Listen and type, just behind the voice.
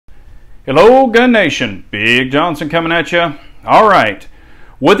Hello Gun Nation, Big Johnson coming at you. Alright,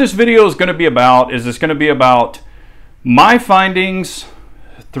 what this video is going to be about is it's going to be about my findings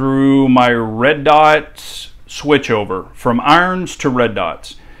through my red dots switchover from irons to red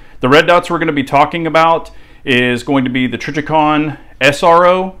dots. The red dots we're going to be talking about is going to be the Trijicon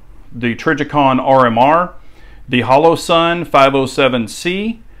SRO, the Trijicon RMR, the Holosun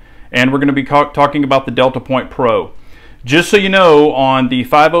 507C, and we're going to be talking about the Delta Point Pro. Just so you know, on the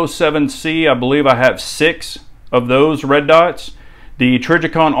 507C, I believe I have 6 of those red dots. The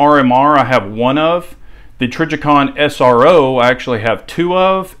Trijicon RMR, I have 1 of. The Trijicon SRO, I actually have 2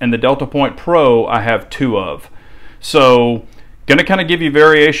 of. And the Delta Point Pro, I have 2 of. So, going to kind of give you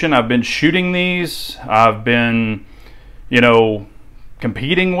variation. I've been shooting these. I've been,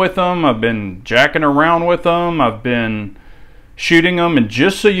 competing with them. I've been jacking around with them. I've been shooting them. And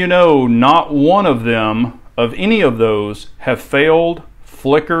just so you know, not one of them, of any of those, have failed,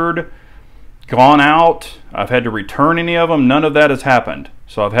 flickered, gone out. I've had to return any of them. None of that has happened.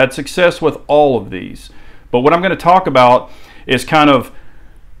 So I've had success with all of these. But what I'm going to talk about is kind of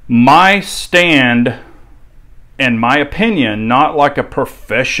my stand and my opinion, not like a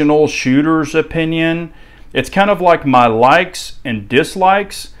professional shooter's opinion. It's kind of like my likes and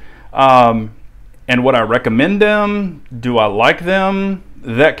dislikes, and what I recommend them. Do I like them?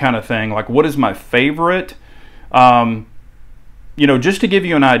 That kind of thing. Like, what is my favorite? Just to give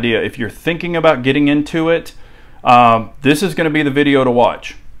you an idea, if you're thinking about getting into it, this is going to be the video to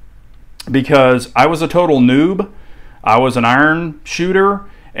watch, because I was a total noob. I was an iron shooter,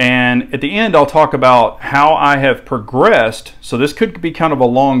 and at the end I'll talk about how I have progressed. So this could be kind of a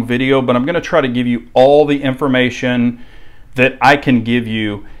long video, but I'm going to try to give you all the information that I can give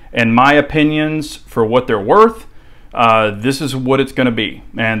you and my opinions for what they're worth. This is what it's going to be,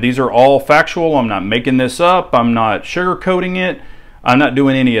 and these are all factual. I'm not making this up. I'm not sugarcoating it. I'm not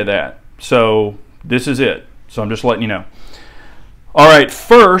doing any of that. So this is it. So I'm just letting you know. All right,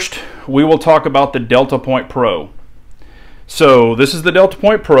 first we will talk about the Delta Point Pro. So this is the Delta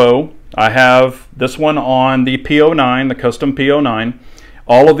Point Pro. I have this one on the P09, the custom P09.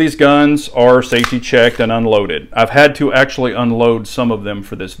 All of these guns are safety checked and unloaded. I've had to actually unload some of them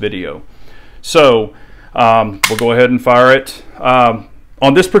for this video. So we'll go ahead and fire it.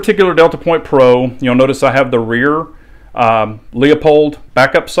 On this particular Delta Point Pro, you'll notice I have the rear Leopold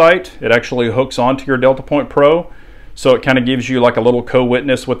backup sight. It actually hooks onto your Delta Point Pro, so it kind of gives you like a little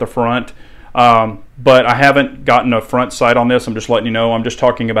co-witness with the front. But I haven't gotten a front sight on this. I'm just letting you know. I'm just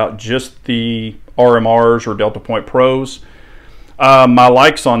talking about just the RMRs or Delta Point Pros. My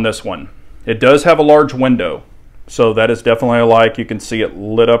likes on this one. It does have a large window, so that is definitely a like. You can see it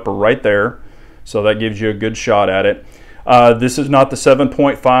lit up right there. So that gives you a good shot at it. This is not the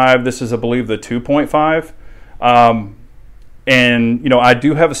 7.5. This is, I believe, the 2.5. And I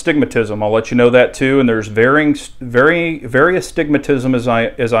do have astigmatism. I'll let you know that too. And there's various astigmatism as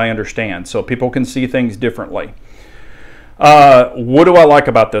I understand. So people can see things differently. What do I like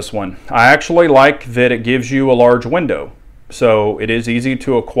about this one? I actually like that it gives you a large window. So it is easy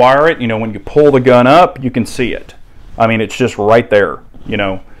to acquire it. When you pull the gun up, you can see it. I mean, it's just right there.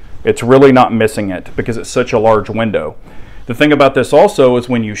 It's really not missing it because it's such a large window. The thing about this also is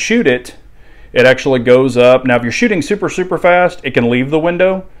when you shoot it, it actually goes up. Now, if you're shooting super fast, it can leave the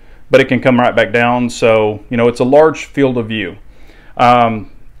window, but it can come right back down. So, it's a large field of view. And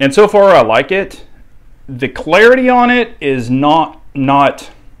so far, I like it. The clarity on it is not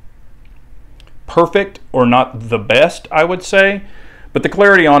perfect or not the best, I would say, but the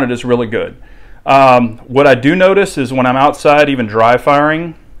clarity on it is really good. What I do notice is when I'm outside, even dry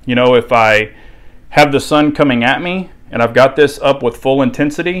firing, if I have the sun coming at me and I've got this up with full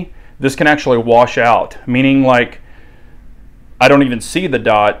intensity, this can actually wash out, meaning like I don't even see the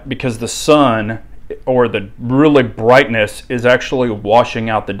dot because the sun or the really brightness is actually washing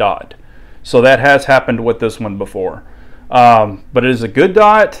out the dot. So that has happened with this one before. But it is a good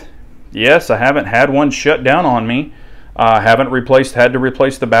dot. Yes, I haven't had one shut down on me. I haven't had to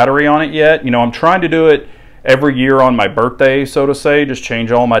replace the battery on it yet. I'm trying to do it every year on my birthday, so to say, just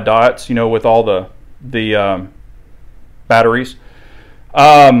change all my dots, with all the batteries.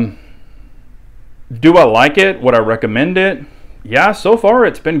 Do I like it? Would I recommend it? Yeah, so far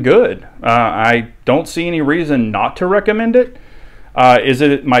it's been good. I don't see any reason not to recommend it. Is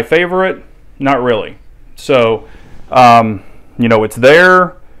it my favorite? Not really. So, it's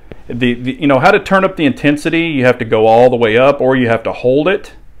there. How to turn up the intensity, you have to go all the way up or you have to hold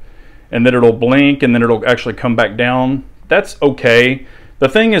it, and then it'll blink and then it'll actually come back down. That's okay. The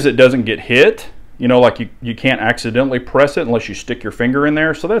thing is, it doesn't get hit. Like you can't accidentally press it unless you stick your finger in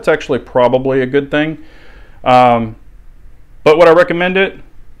there. So that's actually probably a good thing. But would I recommend it?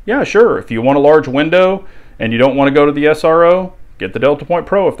 Yeah, sure. If you want a large window and you don't want to go to the SRO, get the Delta Point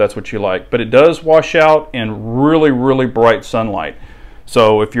Pro if that's what you like. But it does wash out in really, really bright sunlight.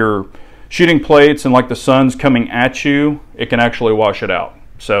 So if you're shooting plates and like the sun's coming at you, it can actually wash it out.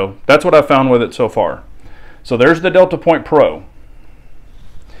 So that's what I found with it so far. So there's the Delta Point Pro.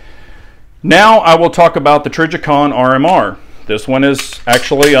 Now I will talk about the Trijicon RMR. This one is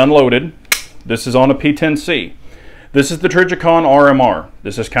actually unloaded. This is on a P10C. This is the Trijicon RMR.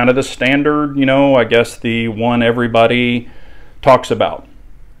 This is kind of the standard, you know, I guess the one everybody talks about.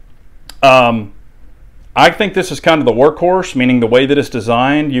 I think this is kind of the workhorse, meaning the way that it's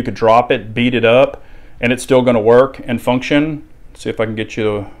designed, you could drop it, beat it up, and it's still going to work and function. Let's see if I can get you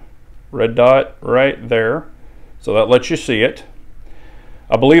the red dot right there. So that lets you see it.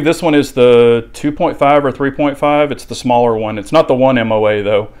 I believe this one is the 2.5 or 3.5. It's the smaller one. It's not the 1 MOA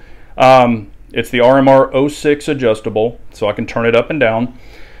though. It's the RMR 06 adjustable, so I can turn it up and down.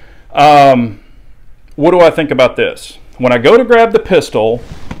 What do I think about this? When I go to grab the pistol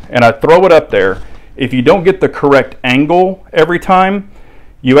and I throw it up there, if you don't get the correct angle every time,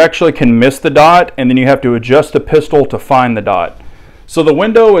 you actually can miss the dot, and then you have to adjust the pistol to find the dot. So the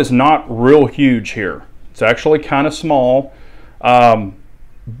window is not real huge here. It's actually kind of small,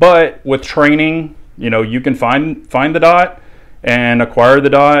 but with training, you know, you can find the dot and acquire the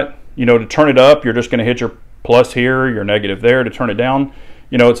dot. You know, to turn it up, you're just going to hit your plus here, your negative there. To turn it down,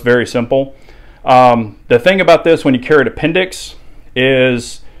 you know, it's very simple. The thing about this when you carry an appendix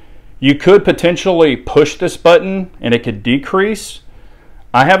is you could potentially push this button and it could decrease.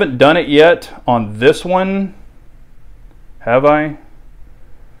 I haven't done it yet on this one. Have I?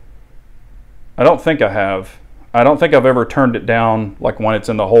 I don't think I have. I don't think I've ever turned it down like when it's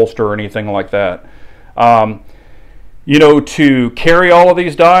in the holster or anything like that. You know, to carry all of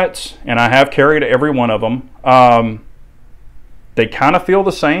these dots, and I have carried every one of them, they kind of feel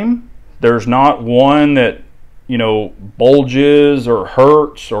the same. There's not one that, you know, bulges or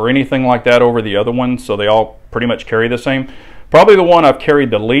hurts or anything like that over the other one, so they all pretty much carry the same. Probably the one I've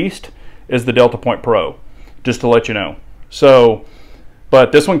carried the least is the Delta Point Pro, just to let you know. So,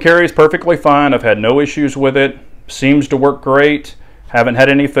 but this one carries perfectly fine. I've had no issues with it. Seems to work great. Haven't had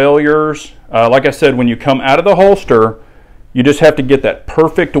any failures. Like I said, when you come out of the holster, you just have to get that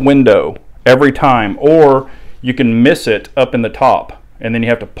perfect window every time, or you can miss it up in the top, and then you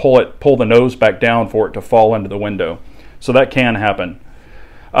have to pull the nose back down for it to fall into the window. So that can happen.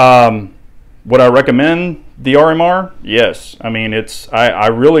 Would I recommend the RMR? Yes. I mean, I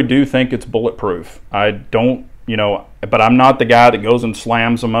really do think it's bulletproof. I don't, you know, but I'm not the guy that goes and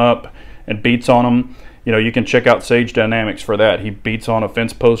slams them up and beats on them. You know, you can check out Sage Dynamics for that. He beats on a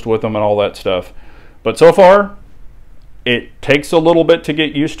fence post with them and all that stuff. But so far, it takes a little bit to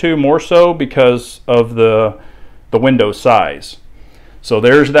get used to, more so because of the window size. So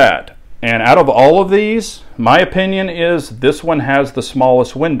there's that. And out of all of these, my opinion is this one has the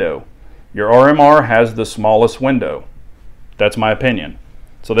smallest window. Your RMR has the smallest window. That's my opinion.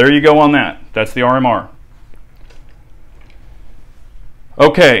 So there you go on that. That's the RMR.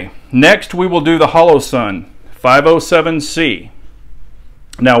 Okay, next we will do the HoloSun 507C.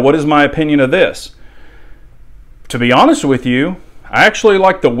 Now, what is my opinion of this? To be honest with you, I actually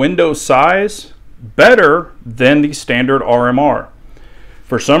like the window size better than the standard RMR.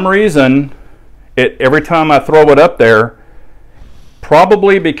 For some reason, every time I throw it up there,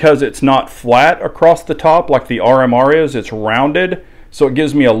 probably because it's not flat across the top like the RMR is, it's rounded, so it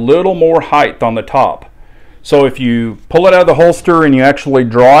gives me a little more height on the top. So if you pull it out of the holster and you actually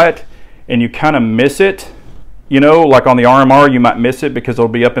draw it and you kind of miss it, you know, like on the RMR you might miss it because it'll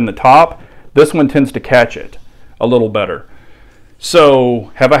be up in the top, this one tends to catch it a little better.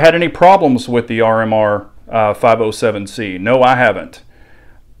 So have I had any problems with the RMR 507C? No, I haven't.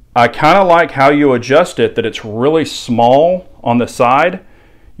 I kind of like how you adjust it, that it's really small on the side.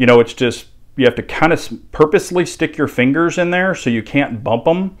 You know, it's just, you have to kind of purposely stick your fingers in there so you can't bump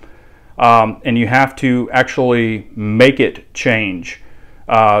them. And you have to actually make it change.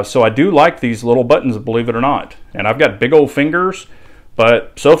 So I do like these little buttons, believe it or not. And I've got big old fingers,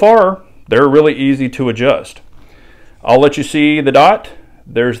 but so far they're really easy to adjust. I'll let you see the dot.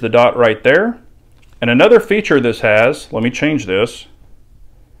 There's the dot right there. And another feature this has, let me change this,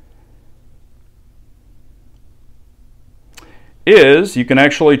 is you can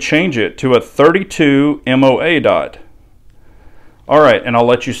actually change it to a 32 MOA dot. All right, and I'll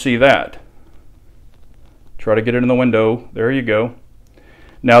let you see that. Try to get it in the window. There you go.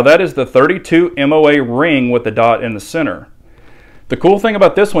 Now that is the 32 MOA ring with the dot in the center. The cool thing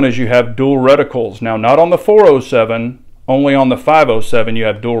about this one is you have dual reticles. Now, not on the 407, only on the 507 you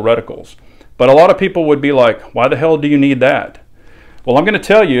have dual reticles. But a lot of people would be like, why the hell do you need that? Well, I'm going to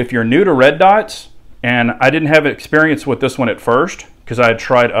tell you, if you're new to red dots, and I didn't have experience with this one at first because I had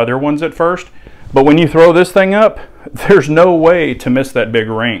tried other ones at first, but when you throw this thing up, there's no way to miss that big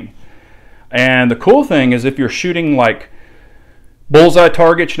ring. And the cool thing is if you're shooting like bullseye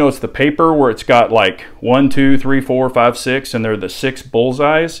targets, you know, it's the paper where it's got like 1, 2, 3, 4, 5, 6, and they're the 6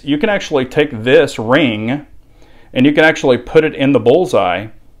 bullseyes. You can actually take this ring and you can actually put it in the bullseye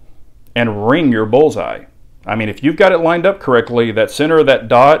and ring your bullseye. I mean, if you've got it lined up correctly, that center of that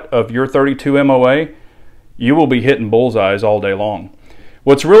dot of your 32 MOA, you will be hitting bullseyes all day long.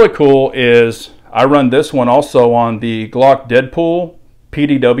 What's really cool is I run this one also on the Glock Deadpool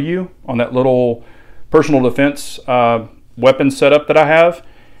PDW, on that little personal defense weapon setup that I have,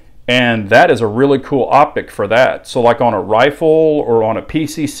 and that is a really cool optic for that. So like on a rifle or on a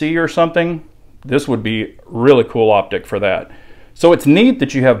PCC or something, this would be really cool optic for that. So it's neat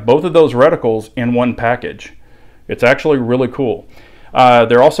that you have both of those reticles in one package. It's actually really cool.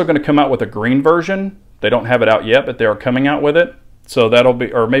 They're also going to come out with a green version. They don't have it out yet, but they are coming out with it. So that'll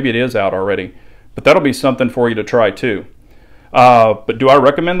be, or maybe it is out already, but that'll be something for you to try too. But do I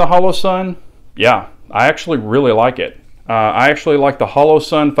recommend the Holosun? Yeah, I actually really like it. I actually like the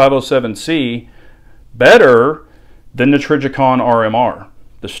Holosun 507C better than the Trijicon RMR,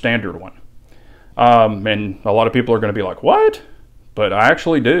 the standard one. And a lot of people are going to be like, what? But I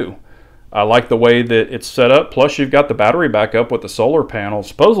actually do. I like the way that it's set up. Plus you've got the battery backup with the solar panel.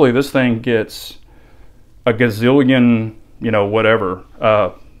 Supposedly this thing gets a gazillion, you know, whatever,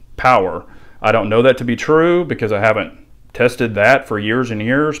 power. I don't know that to be true because I haven't tested that for years and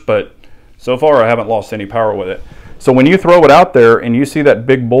years, but so far I haven't lost any power with it. So when you throw it out there and you see that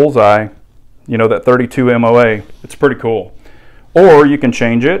big bullseye, you know, that 32 MOA, it's pretty cool. Or you can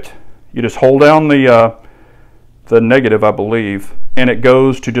change it. You just hold down the negative, I believe, and it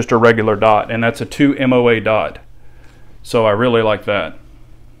goes to just a regular dot, and that's a 2 MOA dot. So I really like that.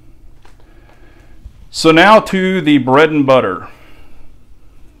 So now to the bread and butter.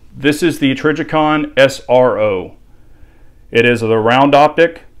 This is the Trijicon SRO. It is the round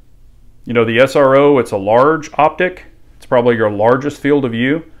optic. You know, the SRO, it's a large optic. It's probably your largest field of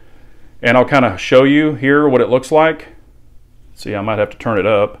view. And I'll kind of show you here what it looks like. See, I might have to turn it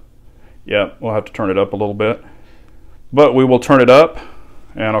up. Yeah, we'll have to turn it up a little bit. But we will turn it up,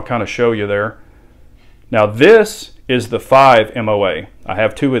 and I'll kind of show you there. Now this is the 5 MOA. I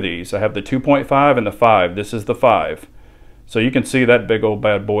have 2 of these. I have the 2.5 and the 5. This is the 5. So you can see that big old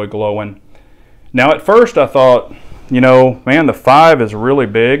bad boy glowing. Now at first I thought, you know, man, the 5 is really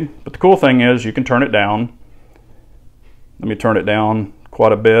big. But the cool thing is you can turn it down. Let me turn it down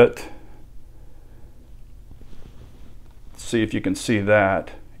quite a bit. See if you can see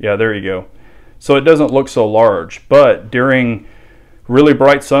that. Yeah, there you go. So it doesn't look so large, but during really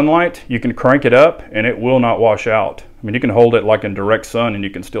bright sunlight, you can crank it up and it will not wash out. I mean, you can hold it like in direct sun and you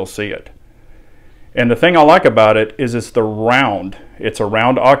can still see it. And the thing I like about it is it's the round. It's a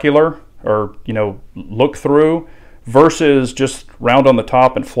round ocular, or, you know, look through, versus just round on the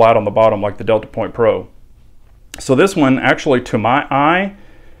top and flat on the bottom like the Delta Point Pro. So this one actually, to my eye,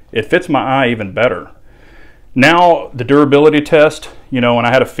 it fits my eye even better. Now the durability test, you know, and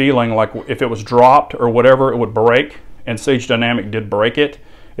I had a feeling like if it was dropped or whatever, it would break, and Sage Dynamic did break it.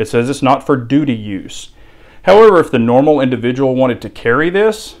 It says it's not for duty use. However, if the normal individual wanted to carry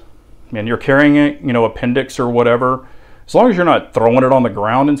this, and you're carrying it, you know, appendix or whatever, as long as you're not throwing it on the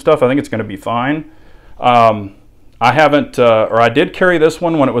ground and stuff, I think it's going to be fine. I haven't, or I did carry this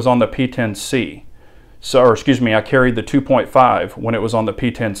one when it was on the P10C. So, or excuse me, I carried the 2.5 when it was on the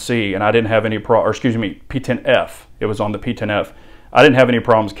P10C, and I didn't have any or excuse me, P10F. It was on the P10F. I didn't have any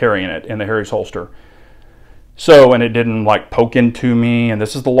problems carrying it in the Harry's holster. So, and it didn't like poke into me, and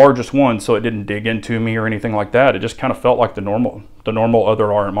this is the largest one, so it didn't dig into me or anything like that. It just kind of felt like the normal other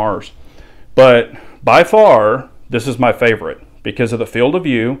RMRs. But by far, this is my favorite because of the field of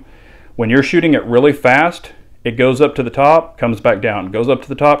view. When you're shooting it really fast, it goes up to the top, comes back down, goes up to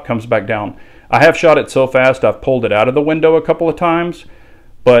the top, comes back down. I have shot it so fast I've pulled it out of the window a couple of times,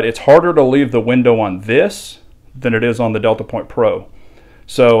 but it's harder to leave the window on this than it is on the Delta Point Pro.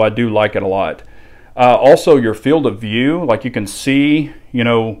 So I do like it a lot. Also, your field of view, like you can see, you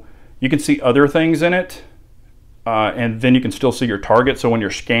know, you can see other things in it, and then you can still see your target. So when you're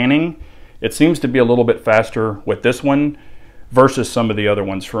scanning, it seems to be a little bit faster with this one versus some of the other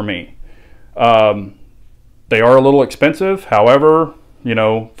ones for me. They are a little expensive. However, you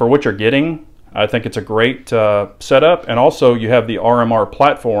know, for what you're getting, I think it's a great setup. And also you have the RMR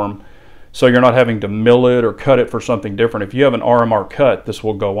platform, so you're not having to mill it or cut it for something different. If you have an RMR cut, this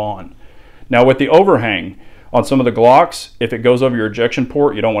will go on. Now with the overhang on some of the Glocks, if it goes over your ejection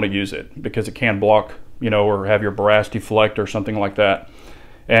port, you don't want to use it because it can block you know, or have your brass deflect or something like that.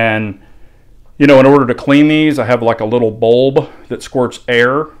 And, you know, in order to clean these, I have like a little bulb that squirts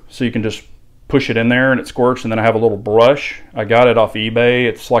air, so you can just push it in there and it squirts. And then I have a little brush. I got it off eBay.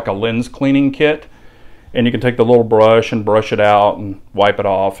 It's like a lens cleaning kit, and you can take the little brush and brush it out and wipe it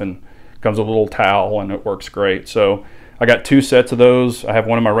off, and it comes with a little towel, and it works great. So I got 2 sets of those. I have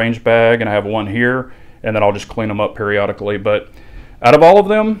one in my range bag and I have one here, and then I'll just clean them up periodically. But out of all of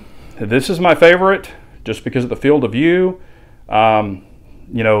them, this is my favorite, just because of the field of view.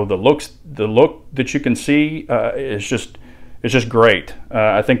 You know, the look that you can see is just great.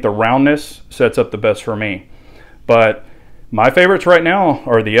 I think the roundness sets up the best for me. But my favorites right now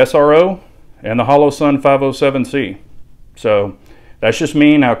are the SRO and the HoloSun 507C. So that's just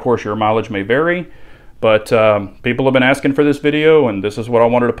me. Now, of course, your mileage may vary, but people have been asking for this video, and this is what I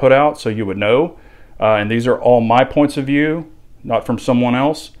wanted to put out so you would know. And these are all my points of view, not from someone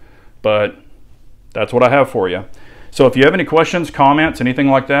else, but that's what I have for you. So if you have any questions, comments, anything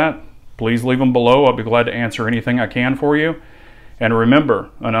like that, please leave them below. I'll be glad to answer anything I can for you. And remember,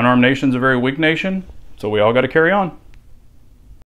 an unarmed nation is a very weak nation, so we all got to carry on.